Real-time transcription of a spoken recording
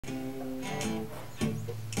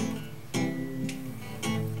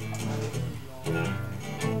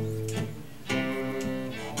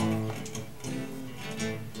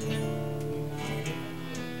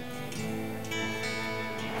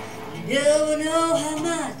know how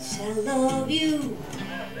much I love you.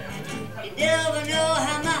 You never know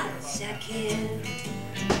how much I care.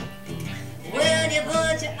 When you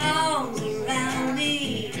put your arms around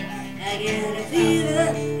me, I get a fever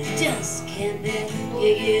I just can't bear.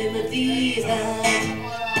 You give me fever.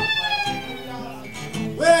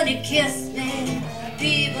 When you kiss me,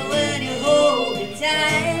 fever when you hold me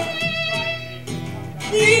tight.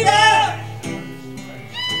 Fever,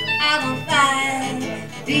 I'm on fire.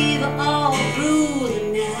 Fever all through the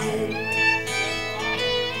night.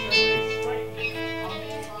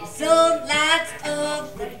 The sun lights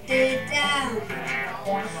up the daytime,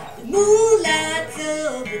 the moon lights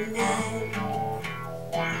up the night.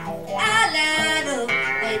 I light up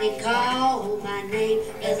when you call my name,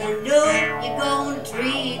 'cause I know you're gonna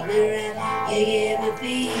treat me right. You give me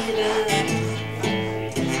fever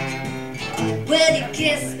when you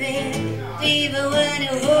kiss me, fever when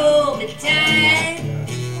you hold me tight.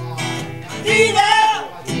 Fever,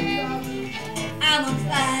 I'm on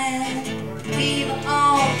fire. Fever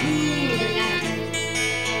all through the night.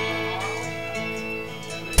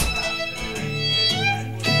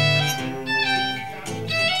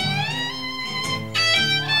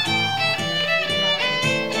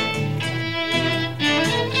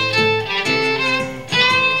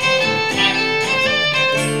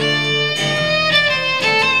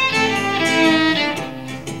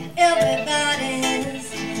 Everybody's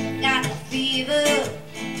got the fever.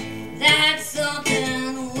 That's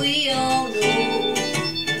something we all know.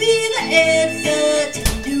 Fever is such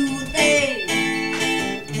a new thing.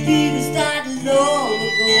 Fever started long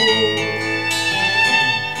ago.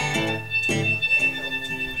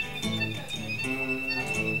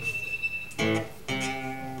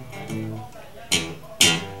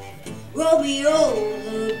 Romeo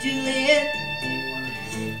loved Juliet.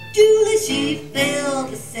 Julie, she felt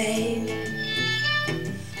the same.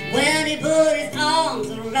 When he put his arms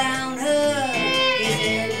around her, he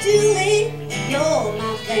said, Julie, you're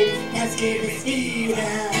my flame. Let's give this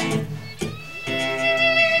fever.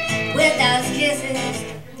 With those kisses,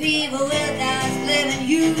 fever with those living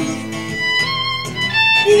you.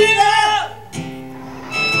 Fever,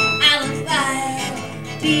 I'm on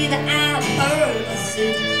fire. Fever, I burn the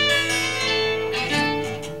suit.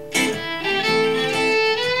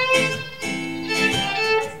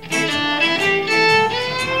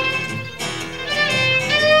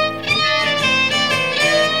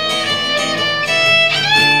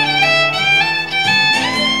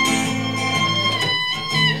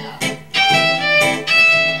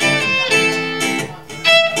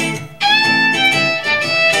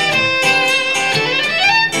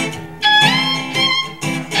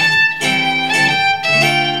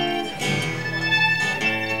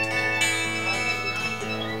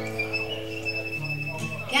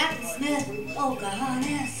 Captain Smith and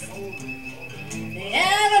Pocahontas, they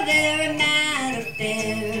had a very mad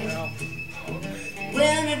affair.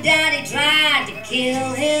 When her daddy tried to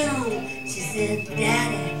kill him, she said,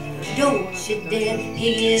 Daddy, don't you dare,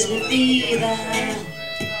 he gives me fever.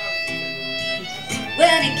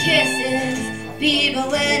 When he kisses, fever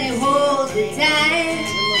when he holds me tight.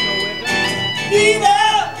 Fever,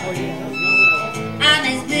 I'm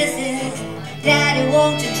his missus, Daddy,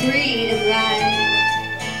 won't you treat him right?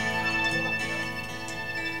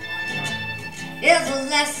 Here's a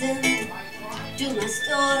lesson to my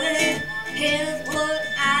story. Here's what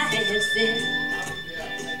I have seen.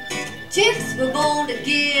 Chicks were born to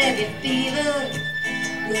give you fever.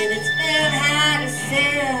 When it's felt high to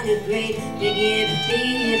celebrate, they give you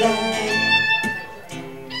fever.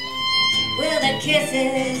 With the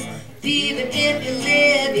kisses, fever, if you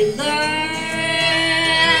live, you learn.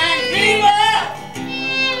 Fever,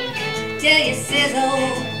 till you sizzle,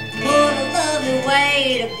 what a lovely way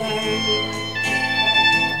to burn.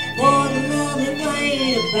 What a lovely way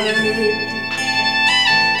to burn.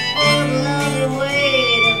 What a lovely way